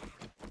killed Mo.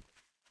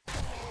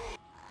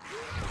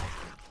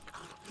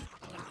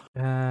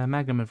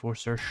 Magnum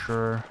Enforcer,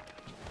 sure.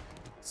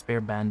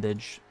 Spare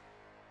bandage.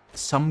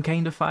 Some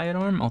kind of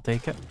firearm, I'll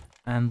take it.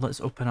 And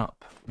let's open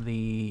up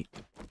the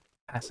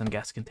passing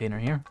gas container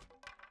here.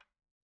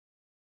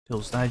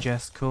 Tools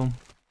Digest, cool.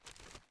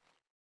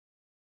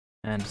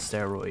 And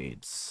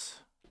steroids.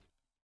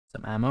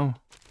 Some ammo.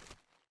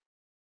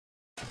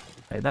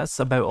 Right, that's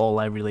about all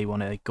I really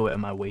want to go out of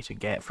my way to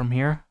get from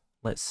here.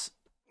 Let's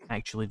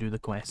actually do the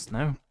quest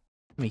now.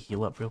 Let me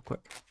heal up real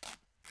quick.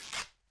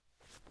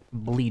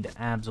 Bleed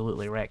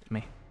absolutely wrecked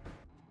me.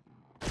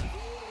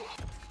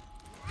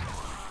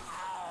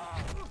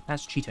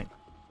 That's cheating.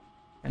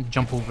 And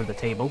jump over the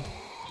table.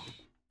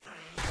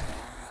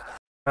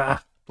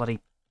 Ah, bloody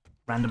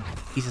random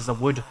pieces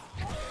of wood.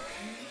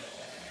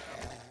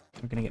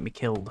 They're gonna get me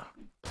killed.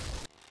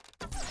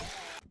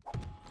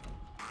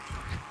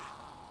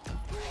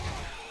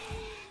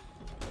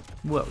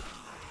 Whoa.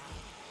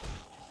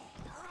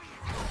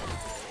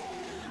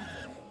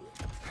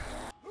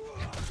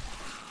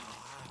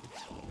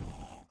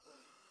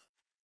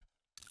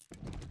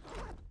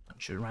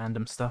 Bunch of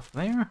random stuff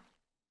there.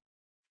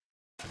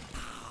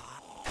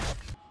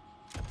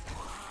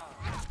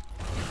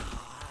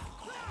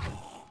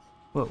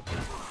 Whoa.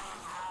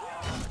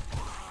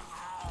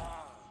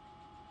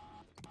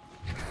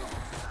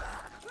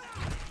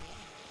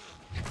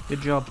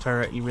 Good job,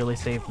 turret. You really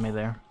saved me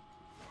there.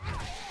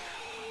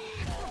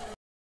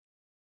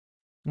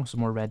 Oh, some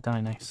more red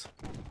dye. Nice.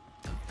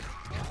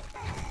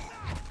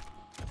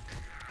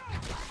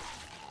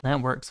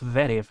 That works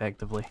very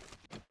effectively.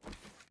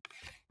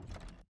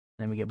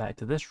 Then we get back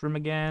to this room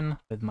again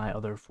with my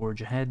other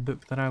Forge Ahead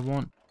book that I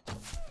want. Oh,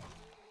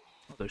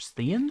 there's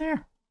Thea in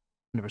there?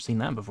 Never seen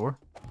that before.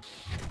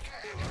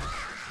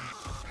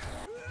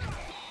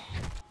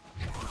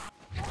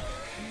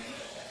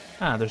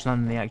 Ah, there's none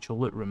in the actual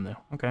loot room though.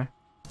 Okay.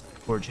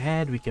 Forge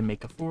Ahead, we can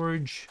make a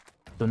forge.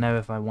 So now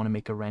if I want to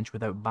make a wrench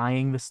without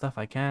buying this stuff,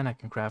 I can. I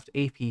can craft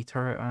AP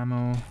turret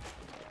ammo.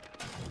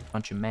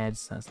 Bunch of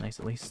meds, that's nice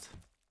at least.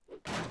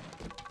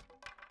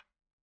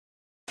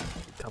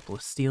 Couple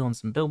of steel and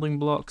some building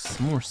blocks,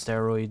 some more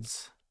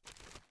steroids.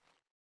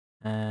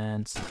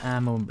 And some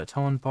ammo and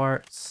baton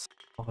parts.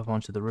 Up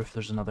onto the roof,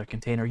 there's another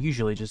container,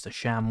 usually just a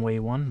Shamway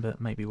one, but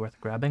might be worth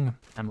grabbing.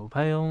 Ammo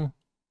pile.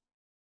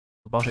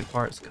 Robotic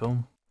parts,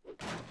 cool.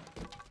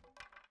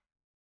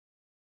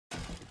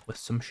 With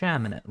some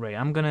sham in it. Right,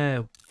 I'm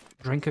gonna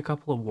drink a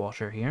couple of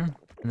water here,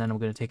 and then I'm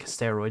gonna take a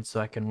steroid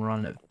so I can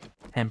run at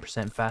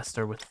 10%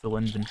 faster with full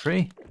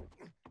inventory.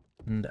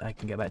 And I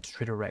can get back to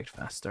Trader Wrecked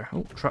faster.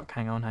 Oh, truck,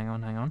 hang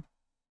on.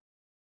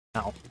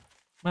 Ow.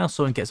 Well,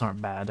 sewing kits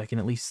aren't bad, I can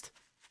at least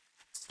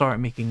start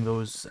making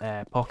those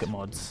pocket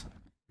mods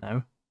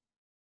now.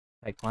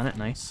 Egg planet,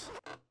 nice.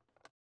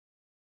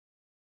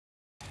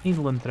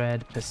 Needle and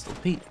thread, pistol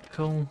Pete,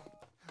 cool.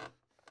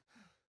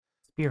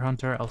 Spear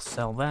hunter, I'll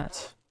sell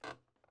that.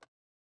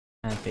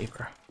 And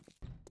paper.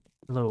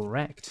 Hello,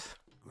 Wrecked.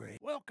 Great.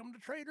 Welcome to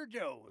Trader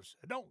Joe's.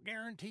 I don't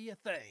guarantee a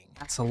thing.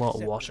 That's a lot of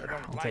Except water, that I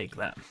don't I'll like take it.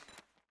 that.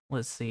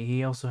 Let's see,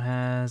 he also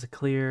has a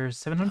clear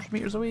 700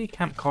 meters away,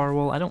 Camp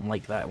Carwell. I don't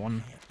like that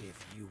one.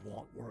 If you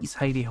want work, He's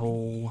hidey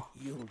hole.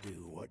 you'll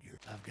do what you're.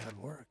 I've got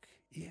work.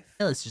 if Yeah,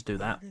 let's just do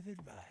that. word of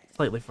advice.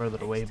 Slightly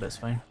further away, but it's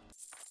fine.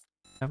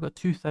 I've got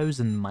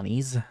 2,000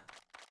 monies.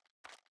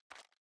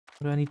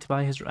 What do I need to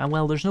buy his...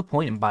 well, there's no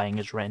point in buying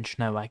his wrench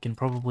now. I can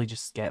probably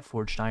just get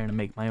forged iron and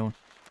make my own.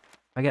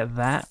 If I get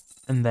that,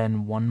 and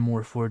then one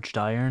more forged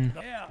iron,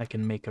 Yeah. I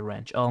can make a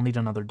wrench. Oh, I'll need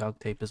another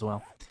duct tape as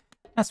well.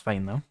 That's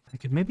fine, though. I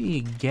could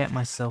maybe get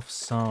myself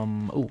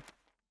some... oh,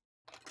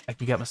 I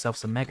could get myself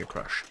some Mega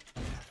Crush.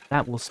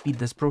 That will speed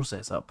this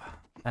process up.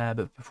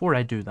 But before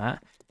I do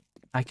that,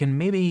 I can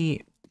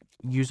maybe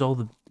use all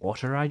the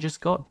water I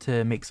just got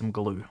to make some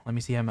glue. Let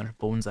me see how much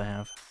bones I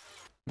have.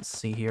 Let's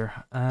see here.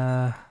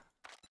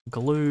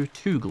 Glue,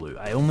 2 glue.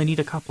 I only need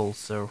a couple,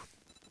 so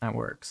that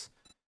works.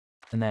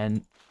 And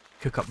then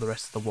cook up the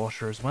rest of the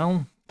water as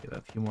well. Give it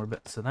a few more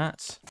bits of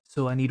that.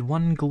 So I need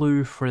 1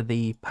 glue for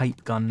the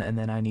pipe gun, and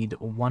then I need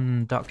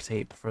 1 duct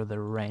tape for the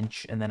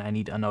wrench, and then I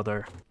need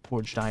another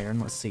forged iron.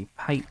 Let's see,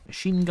 pipe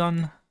machine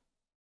gun.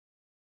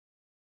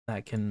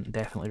 That can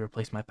definitely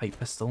replace my pipe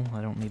pistol.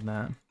 I don't need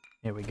that.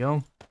 There we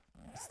go.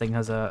 This thing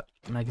has a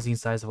magazine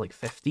size of like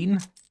 15.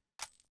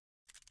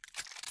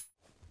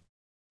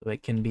 So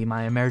it can be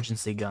my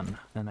emergency gun,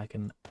 and I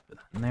can put that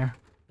in there.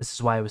 This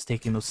is why I was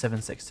taking those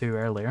 7.62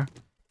 earlier.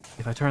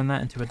 If I turn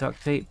that into a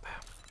duct tape,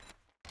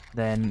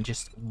 then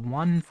just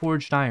 1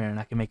 forged iron,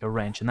 I can make a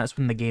wrench, and that's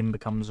when the game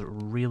becomes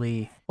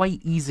really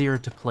quite easier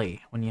to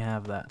play when you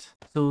have that.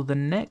 So the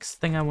next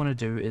thing I want to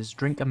do is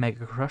drink a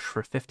Mega Crush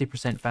for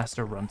 50%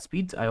 faster run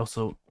speed.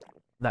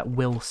 That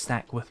will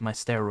stack with my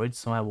steroids,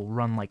 so I will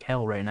run like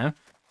hell right now.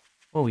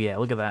 Oh yeah,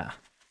 look at that.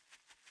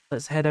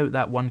 Let's head out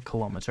that 1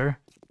 kilometer.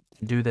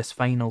 Do this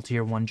final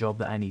tier 1 job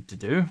that I need to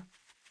do,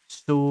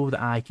 so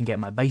that I can get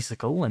my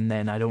bicycle, and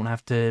then I don't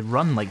have to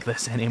run like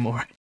this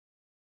anymore.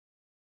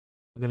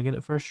 I'm gonna get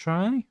it first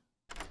try?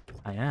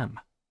 I am.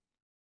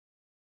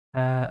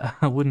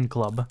 A wooden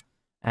club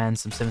and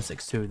some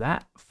 7.62.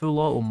 That full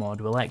auto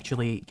mod will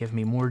actually give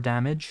me more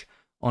damage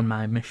on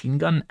my machine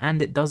gun,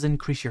 and it does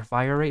increase your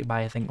fire rate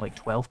by I think like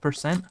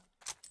 12%.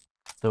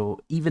 So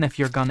even if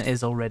your gun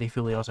is already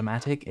fully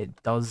automatic,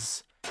 it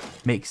does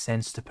make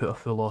sense to put a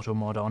full auto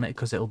mod on it,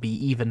 because it'll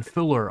be even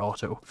fuller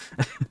auto.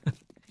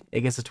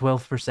 It gets a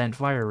 12%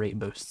 fire rate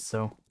boost,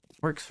 so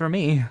works for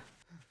me.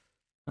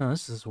 Oh,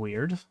 this is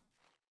weird.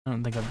 I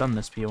don't think I've done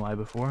this POI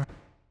before.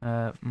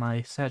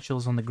 My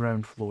satchel's on the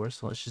ground floor,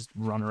 so let's just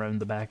run around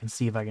the back and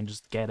see if I can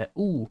just get it.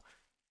 Ooh!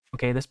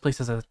 Okay, this place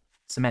has a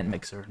cement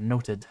mixer.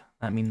 Noted.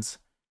 That means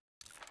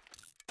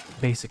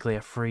basically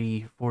a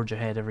free forge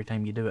ahead every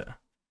time you do it.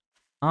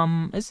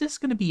 Is this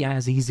gonna be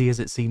as easy as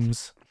it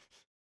seems?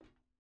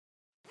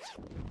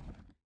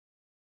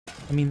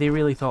 I mean, they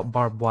really thought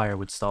barbed wire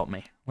would stop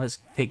me. Let's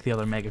take the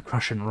other Mega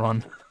Crush and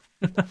run.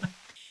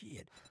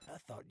 Shit, I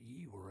thought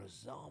you were a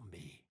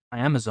zombie. I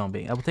am a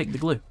zombie. I will take the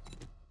glue.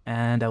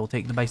 And I will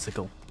take the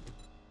bicycle.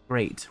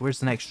 Great. Where's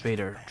the next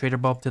trader? Trader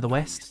Bob to the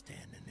west?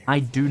 I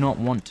do not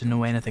want to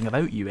know anything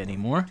about you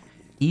anymore.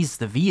 He's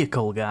the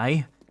vehicle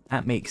guy.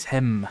 That makes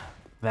him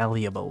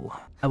valuable.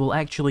 I will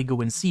actually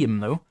go and see him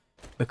though,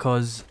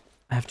 because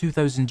I have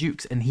 2,000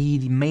 dukes and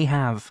he may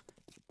have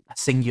a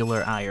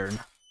singular iron.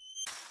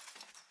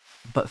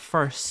 But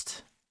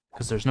first,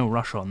 because there's no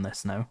rush on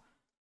this now.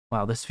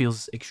 Wow, this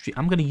feels extreme.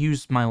 I'm going to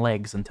use my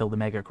legs until the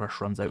Mega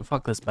Crush runs out.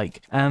 Fuck this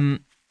bike.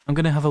 I'm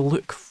going to have a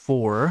look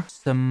for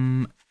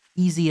some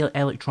easy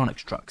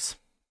electronics trucks.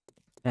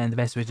 And the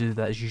best way to do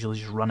that is usually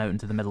just run out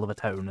into the middle of a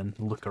town and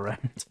look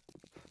around.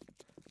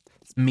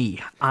 It's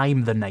me.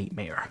 I'm the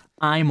nightmare.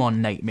 I'm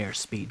on nightmare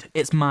speed.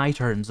 It's my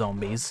turn,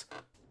 zombies.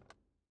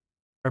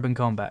 Urban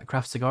combat.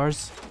 Craft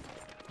cigars.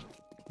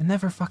 I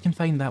never fucking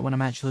find that when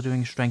I'm actually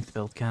doing a strength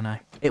build, can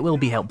I? It will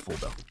be helpful,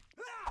 though.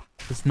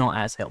 It's not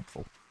as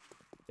helpful.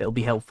 It'll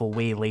be helpful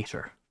way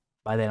later.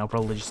 By then, I'll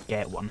probably just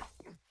get one.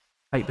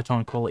 Pipe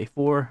baton quality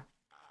 4.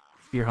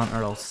 Spear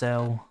hunter I'll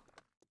sell.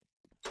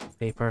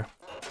 Paper.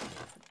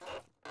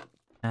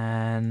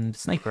 And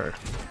sniper.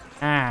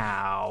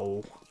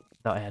 Ow.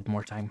 Thought I had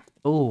more time.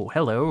 Oh,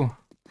 hello.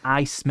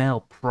 I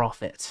smell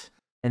profit.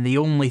 And the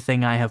only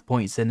thing I have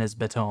points in is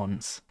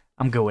batons.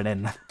 I'm going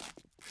in.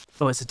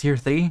 Oh, it's a tier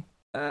 3?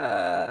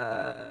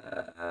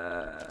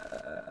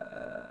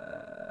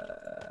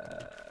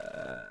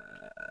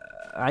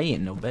 I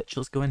ain't no bitch.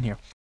 Let's go in here.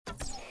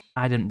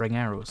 I didn't bring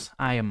arrows.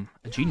 I am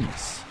a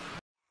genius.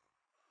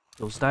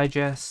 Skills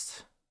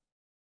Digest.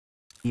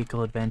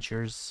 Vehicle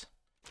Adventures.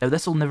 Now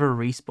this will never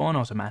respawn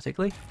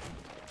automatically,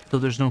 so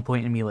there's no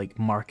point in me like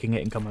marking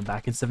it and coming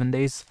back in 7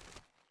 days,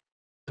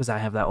 because I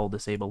have that all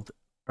disabled.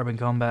 Urban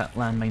Combat,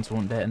 landmines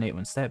won't detonate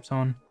when stepped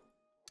on.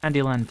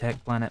 Anti-land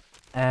tech planet.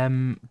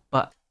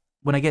 But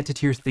when I get to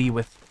tier 3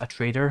 with a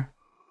trader,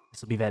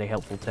 this will be very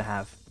helpful to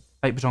have.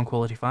 Pipe baton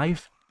quality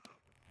 5.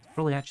 It's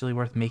probably actually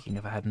worth making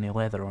if I had any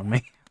leather on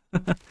me.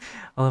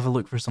 I'll have a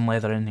look for some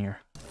leather in here.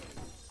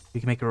 We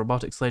can make a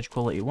robotic sledge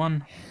quality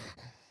 1.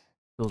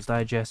 Skills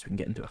Digest, we can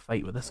get into a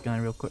fight with this guy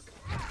real quick.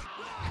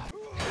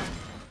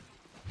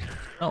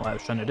 Oh, I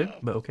was trying to do,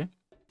 but okay.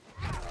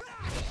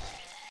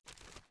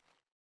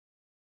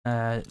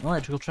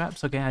 Electrical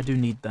traps, okay, I do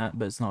need that,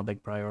 but it's not a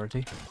big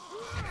priority.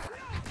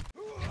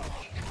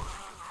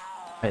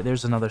 Right,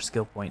 there's another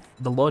skill point.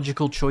 The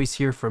logical choice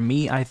here for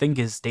me, I think,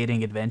 is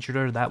Daring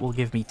Adventurer. That will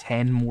give me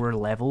 10 more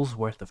levels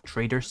worth of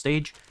Trader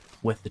stage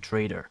with the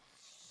Trader.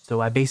 So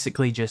I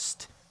basically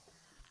just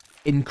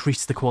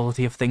increase the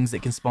quality of things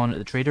that can spawn at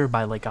the Trader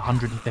by like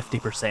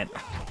 150%.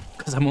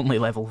 Because I'm only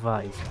level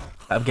 5.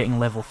 I'm getting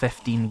level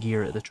 15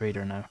 gear at the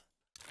Trader now.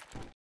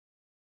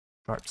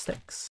 Sharp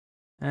sticks.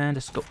 And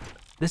a scope.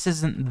 This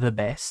isn't the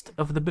best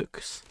of the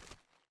books.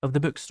 Of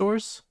the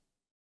bookstores.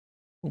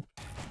 Cool.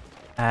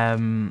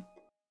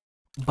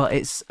 But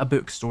it's a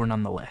bookstore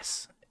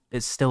nonetheless.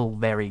 It's still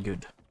very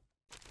good.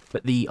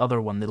 But the other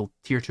one, little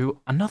tier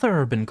 2, another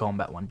urban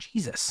combat one,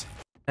 Jesus.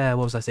 What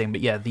was I saying?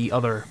 But yeah, the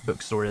other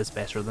bookstore is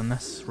better than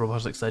this.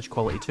 Robotics Edge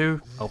Quality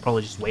 2. I'll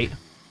probably just wait.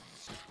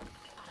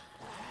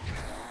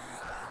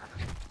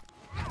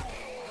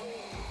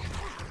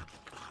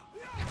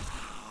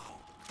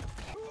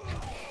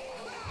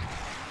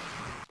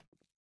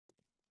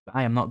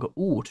 I am not go-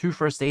 Ooh, 2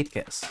 first aid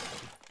kits.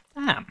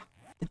 Damn.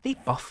 Did they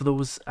buff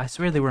those? I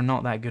swear they were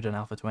not that good in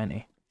Alpha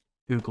 20.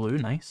 2 glue,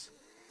 nice.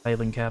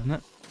 Filing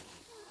cabinet.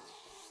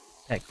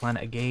 Tech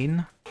planet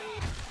again.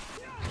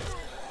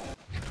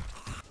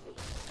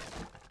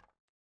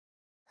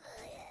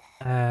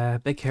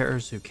 Big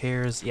hitters, who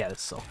cares? Yeah,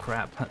 this is all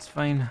crap, that's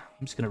fine.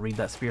 I'm just gonna read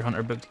that Spear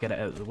Hunter book to get it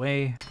out of the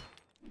way.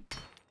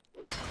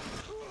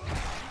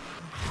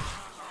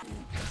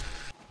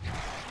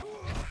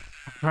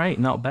 Right,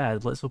 not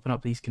bad. Let's open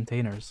up these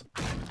containers.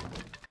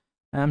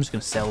 I'm just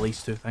gonna sell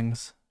these 2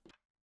 things.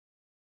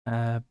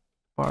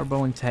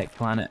 Barballing Tech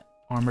Planet,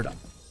 armored up.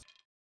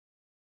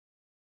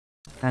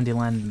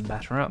 Candyland,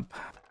 batter up.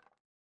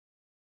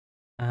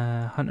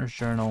 Hunter's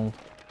Journal,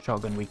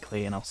 Shotgun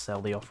Weekly, and I'll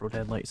sell the off-road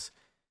headlights.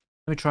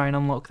 Let me try and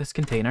unlock this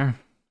container.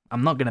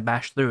 I'm not gonna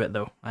bash through it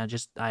though. I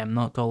am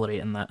not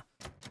tolerating that.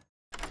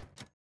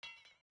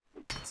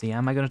 See,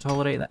 am I gonna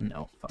tolerate that?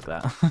 No, fuck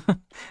that.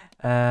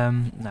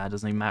 Nah, it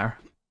doesn't even matter.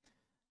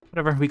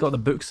 Whatever, we got the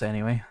books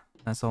anyway.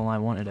 That's all I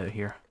wanted out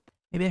here.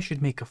 Maybe I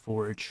should make a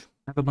forge.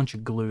 I have a bunch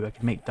of glue. I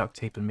could make duct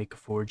tape and make a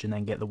forge and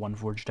then get the 1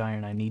 forged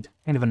iron I need.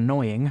 Kind of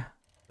annoying,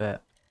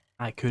 but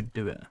I could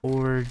do it.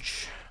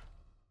 Forge.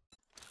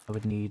 I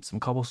would need some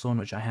cobblestone,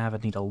 which I have.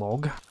 I'd need a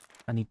log.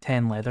 I need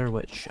 10 leather,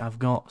 which I've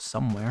got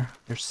somewhere.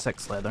 There's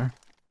 6 leather.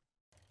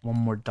 1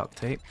 more duct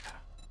tape.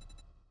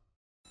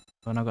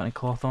 Oh, I got any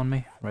cloth on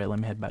me? Right, let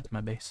me head back to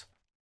my base.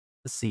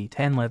 Let's see,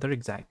 10 leather,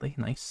 exactly,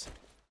 nice.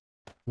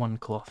 1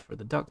 cloth for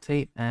the duct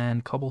tape,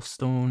 and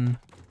cobblestone.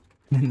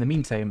 In the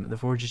meantime, the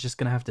forge is just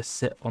gonna have to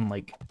sit on,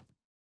 like,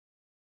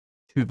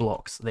 2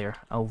 blocks there.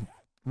 I'll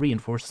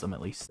reinforce them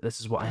at least. This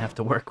is what I have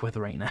to work with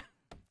right now.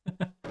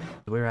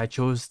 Where I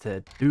chose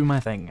to do my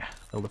thing.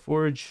 Build a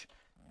forge.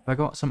 I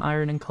got some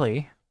iron and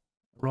clay.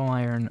 Raw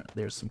iron,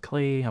 there's some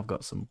clay. I've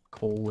got some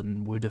coal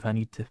and wood if I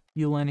need to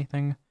fuel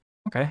anything.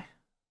 Okay.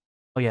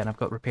 Oh yeah, and I've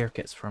got repair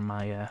kits for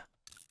my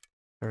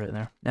turret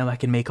there. Now I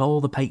can make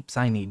all the pipes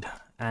I need.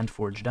 And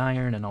forged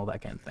iron and all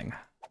that kind of thing.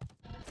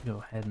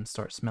 Go ahead and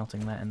start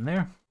smelting that in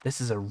there.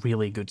 This is a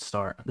really good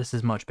start. This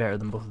is much better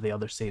than both of the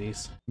other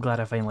series. I'm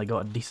glad I finally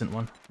got a decent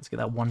one. Let's get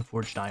that 1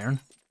 forged iron.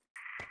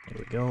 There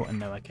we go, and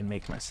now I can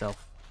make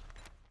myself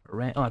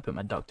a oh, I put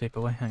my duct tape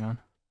away, hang on.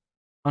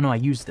 Oh no, I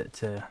used it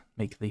to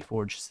make the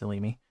forge, silly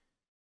me.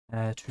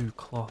 2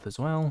 cloth as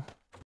well.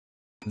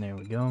 And there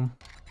we go.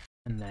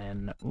 And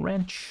then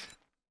wrench.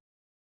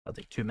 That'll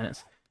take 2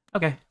 minutes.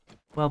 Okay,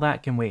 well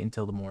that can wait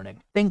until the morning.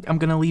 I think I'm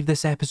gonna leave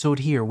this episode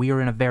here. We are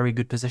in a very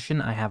good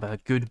position. I have a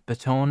good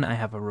baton, I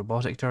have a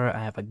robotic turret,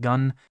 I have a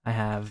gun, I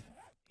have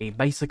a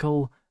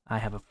bicycle, I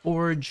have a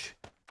forge.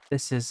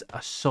 This is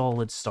a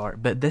solid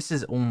start, but this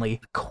is only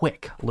a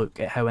quick look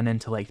at how an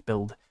intellect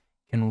build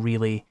can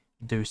really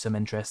do some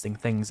interesting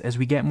things. As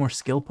we get more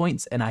skill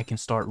points and I can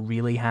start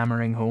really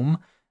hammering home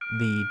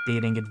the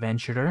Daring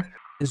Adventurer,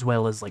 as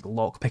well as like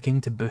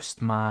lockpicking to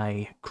boost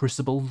my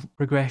Crucible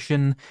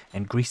progression,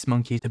 and Grease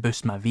Monkey to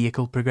boost my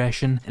vehicle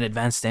progression, and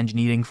Advanced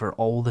Engineering for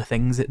all the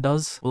things it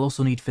does. We'll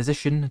also need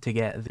Physician to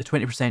get the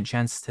 20%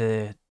 chance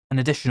to... an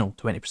additional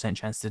 20%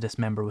 chance to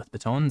dismember with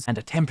batons, and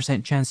a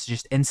 10% chance to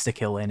just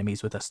insta-kill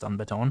enemies with a stun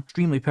baton.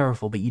 Extremely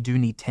powerful, but you do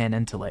need 10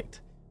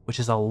 intellect, which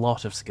is a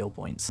lot of skill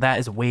points. That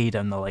is way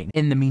down the line.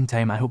 In the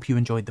meantime, I hope you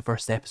enjoyed the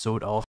first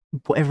episode of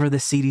whatever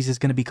this series is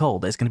going to be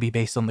called. It's going to be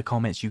based on the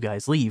comments you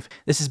guys leave.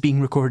 This is being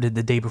recorded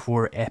the day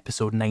before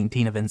episode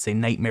 19 of Insane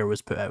Nightmare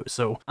was put out,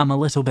 so I'm a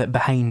little bit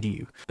behind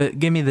you. But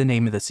give me the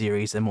name of the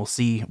series and we'll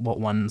see what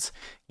ones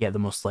get the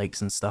most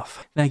likes and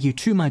stuff. Thank you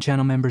to my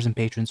channel members and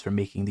patrons for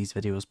making these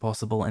videos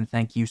possible, and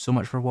thank you so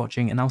much for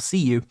watching, and I'll see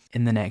you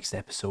in the next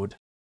episode.